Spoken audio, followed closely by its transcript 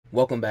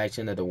Welcome back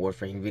to another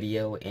Warframe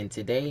video, and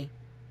today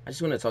I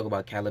just want to talk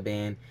about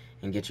Caliban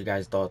and get your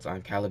guys' thoughts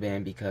on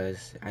Caliban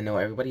because I know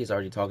everybody is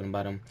already talking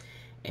about him,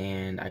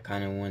 and I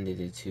kind of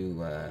wanted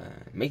to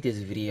make this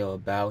video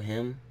about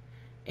him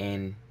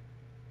and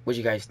what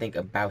you guys think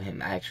about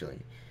him actually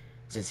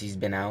since he's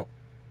been out.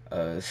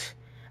 Uh,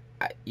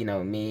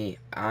 me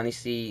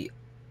honestly,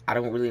 I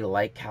don't really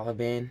like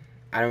Caliban.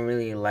 I don't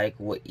really like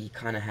what he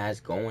kind of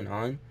has going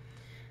on.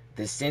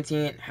 The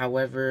sentient,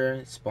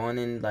 however,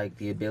 spawning like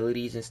the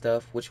abilities and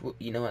stuff, which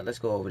you know what, let's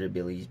go over the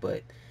abilities.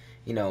 But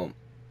you know,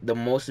 the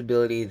most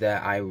ability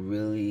that I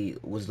really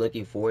was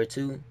looking forward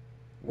to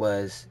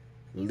was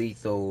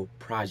lethal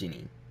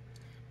progeny.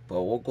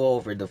 But we'll go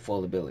over the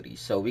full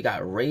abilities. So we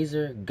got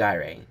Razor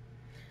Gyre,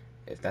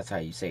 if that's how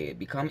you say it.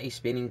 Become a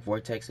spinning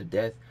vortex of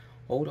death.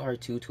 Hold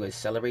R2 to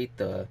accelerate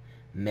the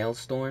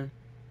maelstrom,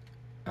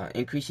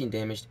 increasing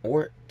damage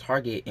or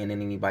target an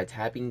enemy by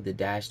tapping the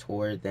dash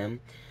toward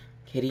them.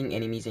 Hitting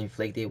enemies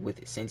inflicted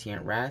with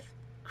sentient wrath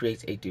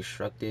creates a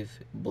destructive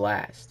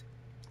blast.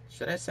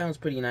 So that sounds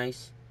pretty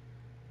nice.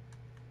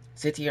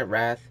 Sentient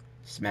wrath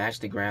smash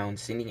the ground,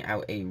 sending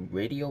out a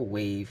radio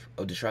wave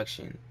of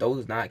destruction.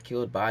 Those not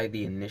killed by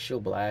the initial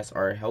blast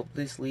are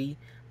helplessly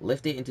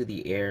lifted into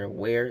the air,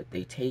 where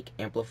they take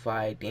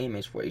amplified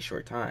damage for a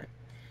short time.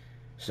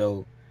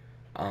 So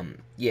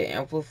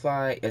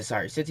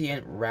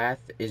sentient wrath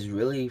is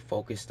really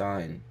focused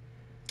on,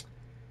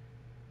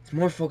 it's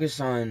more focused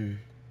on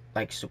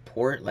like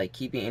support, like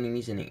keeping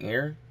enemies in the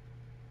air,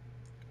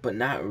 but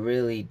not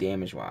really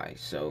damage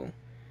wise. So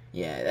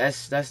yeah,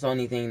 that's the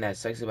only thing that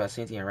sucks about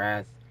Sentient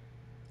Wrath.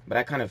 But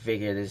I kind of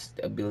figured this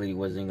ability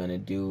wasn't gonna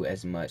do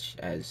as much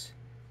as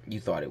you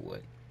thought it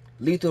would.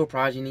 Lethal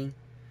Progeny.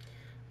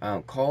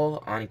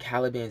 Call on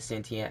Caliban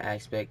sentient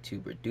aspect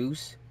to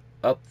reduce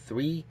up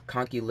 3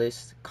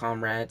 conquilist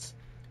comrades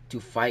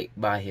to fight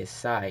by his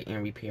side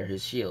and repair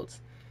his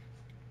shields.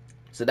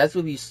 So that's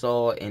what we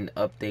saw in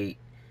update.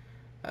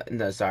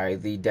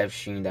 The dev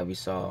stream that we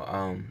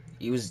saw.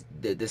 He was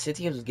the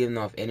sentient was giving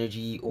off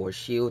energy or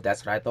shield.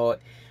 That's what I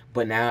thought.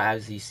 But now,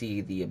 as you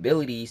see the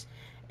abilities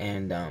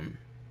and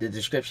the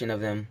description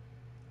of them,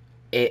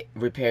 it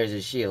repairs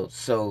his shield.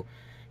 So,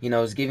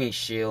 it's giving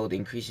shield,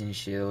 increasing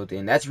shield,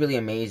 and that's really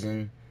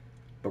amazing.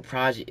 But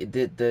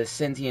the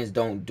sentients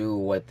don't do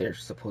what they're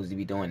supposed to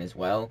be doing as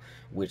well,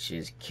 which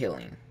is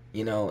killing.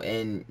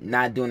 And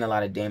not doing a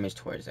lot of damage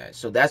towards that.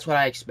 So that's what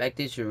I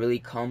expected to really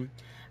come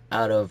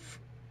out of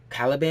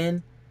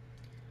Caliban.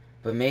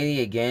 But maybe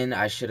again,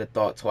 I should have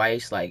thought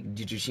twice. Like,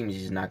 Jujutsu's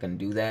just not gonna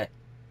do that.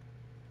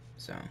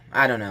 So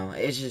I don't know.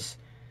 It's just,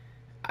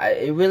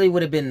 it really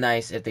would have been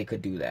nice if they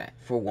could do that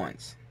for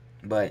once.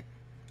 But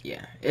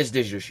yeah, it's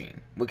Jujutsu.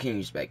 What can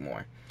you expect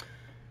more?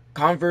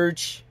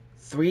 Converge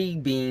 3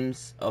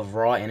 beams of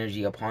raw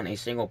energy upon a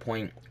single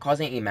point,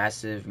 causing a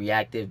massive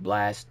reactive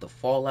blast. The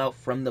fallout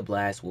from the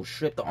blast will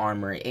strip the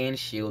armor and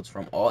shields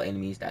from all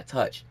enemies that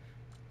touch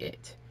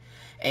it.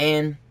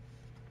 And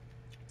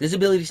this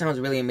ability sounds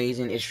really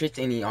amazing. It strips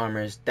any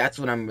armors. That's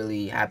what I'm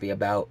really happy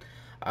about.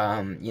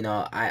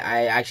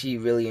 I actually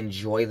really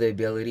enjoy the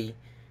ability.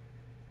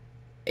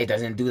 It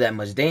doesn't do that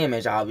much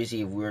damage,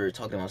 obviously, if we're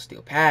talking about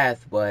Steel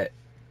Path, but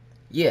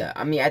yeah,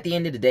 I mean, at the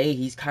end of the day,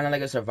 he's kind of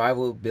like a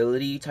survival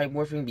ability type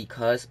Warframe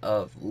because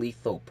of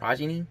lethal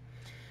progeny.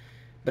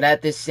 But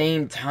at the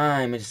same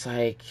time, it's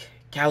like,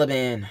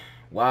 Caliban,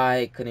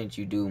 why couldn't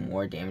you do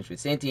more damage with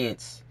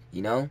sentience?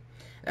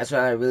 That's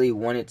what I really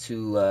wanted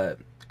to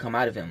come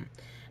out of him.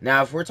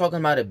 Now, if we're talking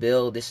about a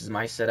build, this is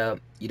my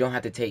setup. You don't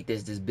have to take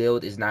this. This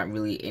build is not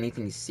really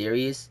anything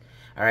serious,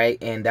 alright?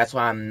 And that's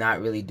why I'm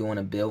not really doing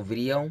a build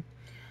video.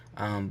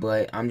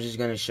 But I'm just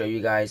going to show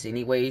you guys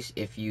anyways.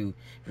 If you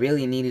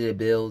really needed a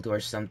build or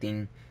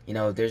something,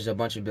 there's a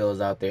bunch of builds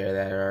out there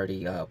that are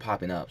already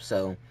popping up.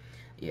 So,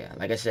 yeah,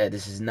 like I said,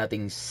 this is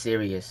nothing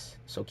serious.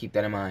 So keep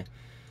that in mind.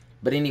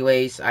 But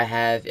anyways, I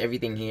have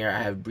everything here.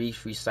 I have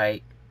brief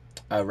recite.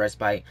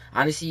 Respite.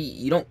 Honestly,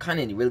 you don't kind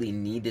of really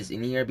need this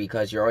in here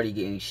because you're already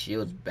getting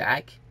shields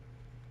back.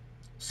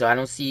 So I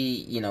don't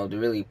see, the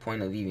really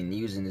point of even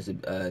using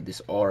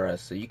this aura.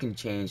 So you can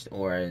change the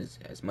aura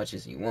as much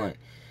as you want.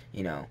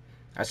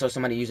 I saw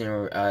somebody using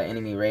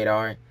enemy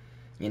radar.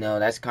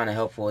 That's kind of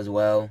helpful as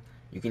well.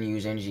 You can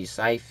use energy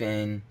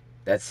siphon.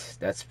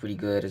 That's pretty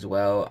good as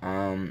well.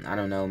 I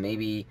don't know,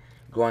 maybe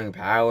growing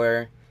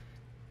power.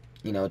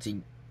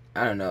 To,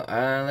 I don't know.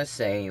 Let's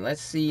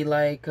see,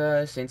 like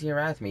Sentient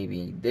Wrath,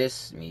 maybe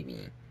this,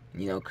 maybe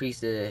increase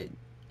the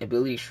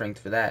ability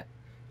strength for that.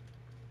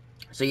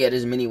 So yeah,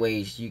 there's many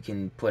ways you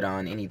can put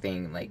on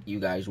anything like you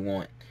guys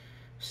want.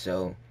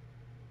 So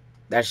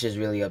that's just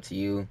really up to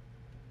you.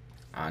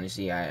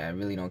 Honestly, I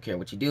really don't care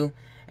what you do.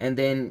 And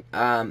then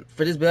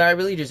for this build, I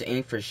really just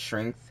aim for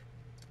strength,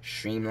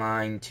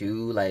 streamline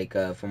too, like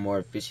for more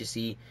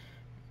efficiency,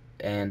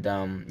 and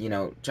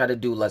try to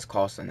do less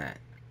cost on that.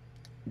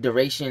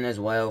 Duration as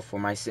well for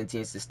my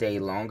sentience to stay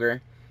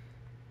longer.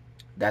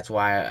 That's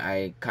why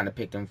I kind of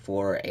picked him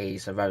for a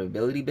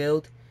survivability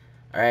build.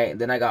 Alright,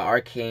 then I got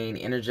Arcane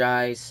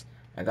Energize.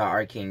 I got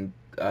Arcane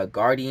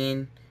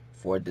Guardian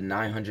for the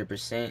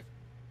 900%.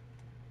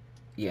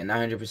 Yeah,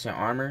 900%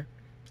 armor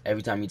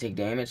every time you take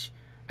damage.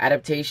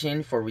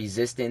 Adaptation for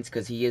resistance,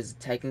 because he is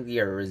technically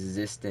a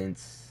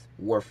resistance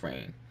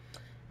Warframe.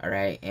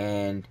 Alright,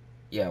 and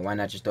yeah, why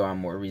not just throw on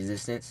more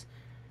resistance?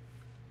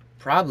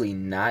 Probably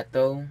not,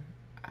 though.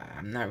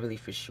 I'm not really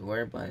for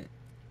sure, but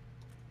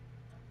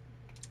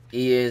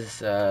he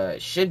is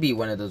should be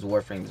one of those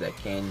Warframes that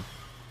can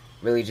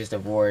really just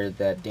avoid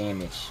that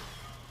damage.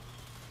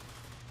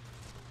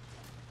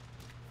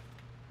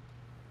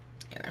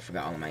 And I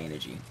forgot all of my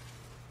energy.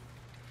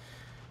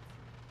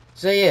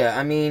 So yeah,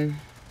 I mean,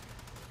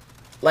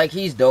 like,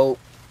 he's dope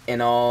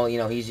and all, you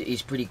know,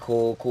 he's pretty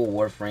cool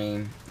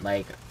Warframe.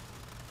 Like,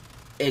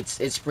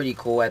 it's pretty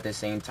cool at the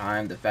same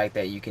time, the fact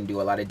that you can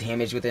do a lot of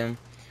damage with him.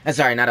 I'm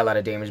sorry, not a lot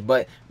of damage,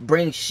 but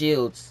bring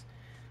shields,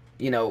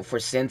 you know, for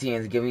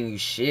sentience, giving you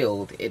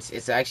shield.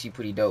 It's actually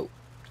pretty dope,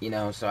 you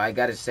know. So I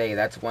gotta say,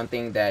 that's one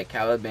thing that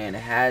Caliban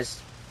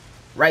has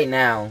right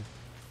now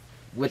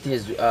with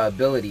his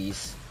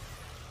abilities.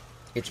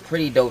 It's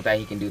pretty dope that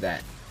he can do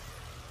that.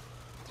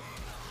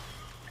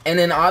 And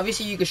then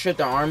obviously you can strip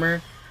the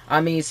armor.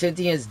 I mean,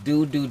 sentience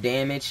do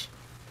damage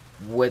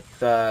with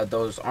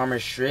those armor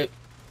strip.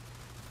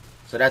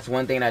 So that's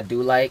one thing I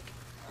do like.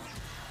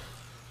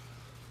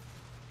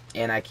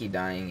 And I keep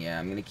dying. Yeah,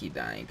 I'm gonna keep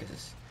dying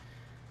because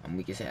I'm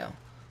weak as hell.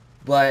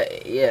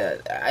 But yeah,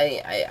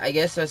 I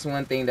guess that's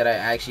one thing that I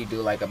actually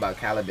do like about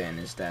Caliban,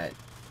 is that,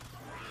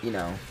 you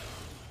know,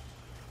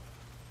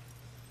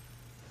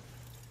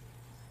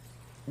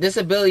 this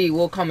ability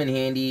will come in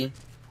handy.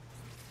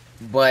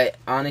 But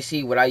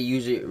honestly, would I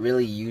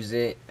really use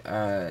it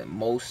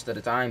most of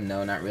the time?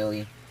 No, not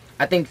really.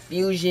 I think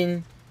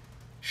Fusion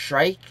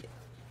Strike,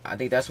 I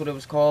think that's what it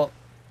was called,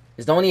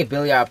 is the only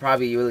ability I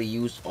probably really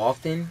use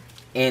often,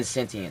 and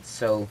Sentience.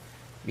 So,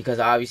 because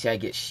obviously I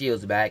get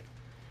shields back.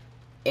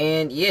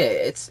 And yeah,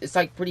 it's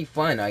like pretty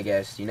fun, I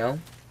guess, you know?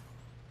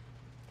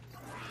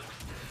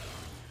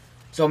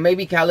 So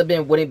maybe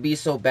Caliban wouldn't be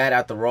so bad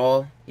after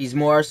all. He's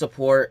more a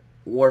support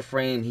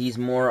Warframe. He's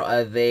more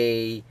of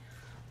a,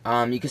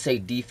 you could say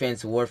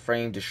defense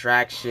Warframe,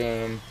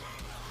 distraction,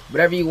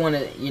 whatever you want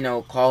to, you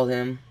know, call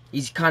him.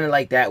 He's kind of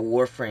like that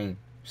Warframe.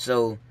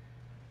 So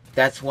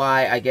that's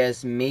why I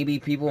guess maybe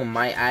people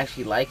might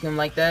actually like him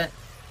like that.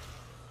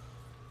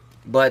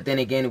 But then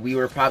again, we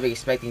were probably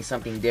expecting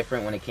something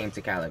different when it came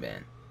to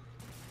Caliban.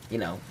 You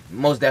know,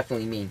 most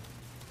definitely me.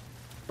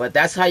 But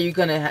that's how you're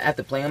gonna have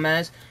to play him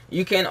as.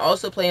 You can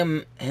also play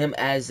him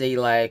as a,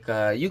 like,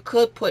 you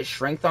could put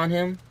strength on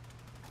him.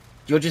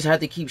 You'll just have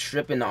to keep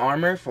stripping the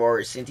armor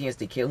for sentience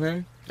to kill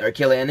him, or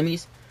kill the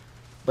enemies.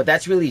 But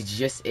that's really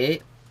just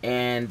it.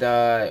 And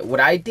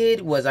what I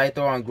did was I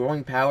threw on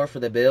growing power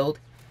for the build.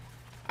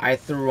 I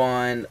threw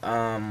on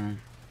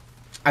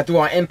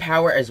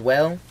empower as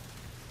well.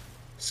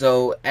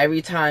 So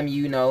every time,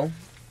 you know,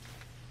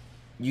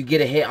 you get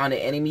a hit on the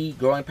enemy,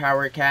 growing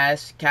power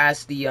cast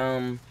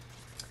the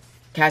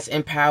cast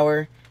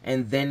empower,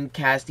 and then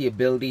cast the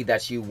ability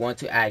that you want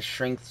to add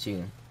strength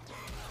to.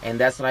 And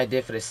that's what I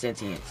did for the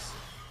sentience.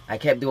 I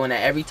kept doing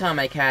that every time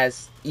I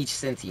cast each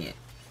sentient.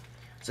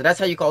 So that's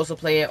how you can also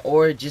play it,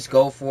 or just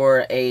go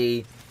for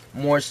a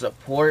more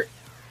support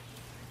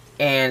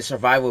and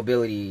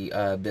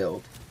survivability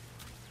build.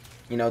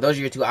 You know, those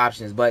are your two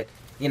options. But,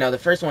 you know, the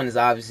first one is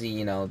obviously,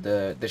 you know,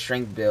 the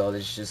strength build.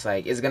 It's just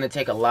like, it's gonna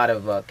take a lot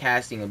of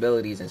casting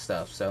abilities and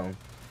stuff. So,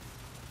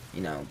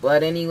 you know,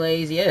 but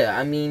anyways, yeah,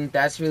 I mean,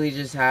 that's really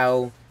just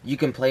how you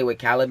can play with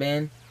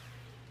Caliban.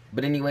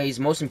 But anyways,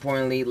 most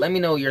importantly, let me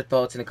know your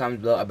thoughts in the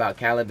comments below about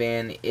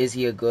Caliban. Is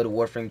he a good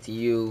Warframe to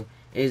you?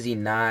 Is he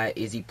not?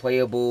 Is he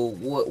playable?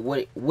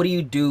 What do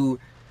you do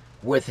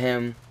with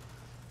him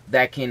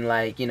that can,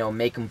 like, you know,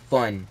 make him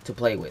fun to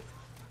play with?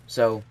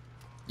 So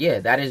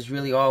yeah, that is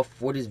really all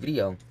for this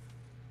video.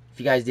 If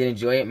you guys did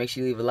enjoy it, make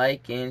sure you leave a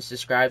like and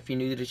subscribe if you're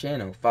new to the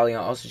channel. Follow me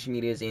on all social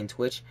medias and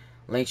Twitch.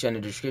 Links are in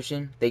the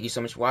description. Thank you so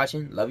much for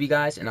watching. Love you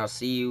guys, and I'll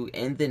see you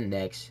in the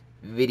next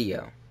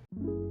video.